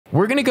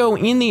We're going to go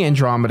in the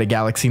Andromeda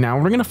galaxy now.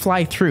 We're going to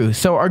fly through.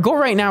 So our goal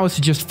right now is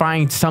to just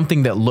find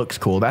something that looks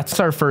cool. That's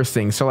our first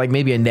thing. So like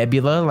maybe a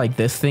nebula like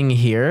this thing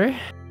here.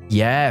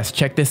 Yes,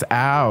 check this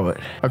out.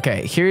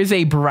 Okay, here's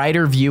a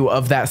brighter view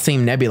of that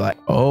same nebula.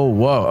 Oh,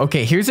 whoa.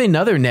 Okay, here's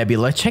another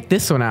nebula. Check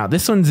this one out.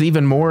 This one's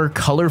even more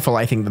colorful,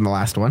 I think, than the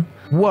last one.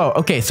 Whoa,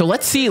 okay, so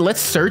let's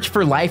search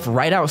for life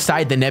right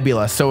outside the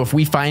nebula. So if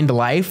we find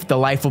life, the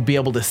life will be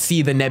able to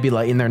see the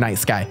nebula in their night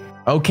sky.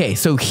 Okay,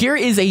 so here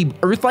is a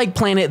Earth-like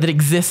planet that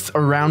exists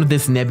around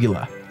this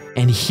nebula.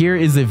 And here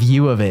is a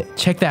view of it.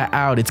 Check that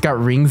out. It's got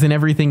rings and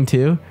everything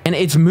too. And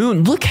its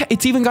moon, look,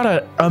 it's even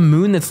got a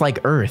moon that's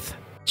like Earth.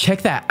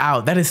 Check that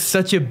out. That is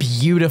such a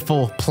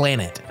beautiful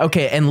planet.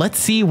 Okay, and let's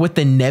see what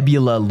the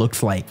nebula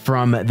looks like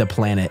from the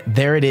planet.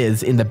 There it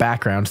is in the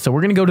background. So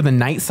we're gonna go to the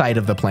night side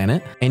of the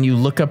planet and you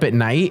look up at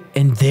night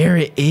and there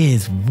it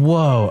is.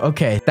 Whoa,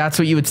 okay. That's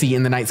what you would see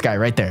in the night sky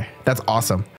right there. That's awesome.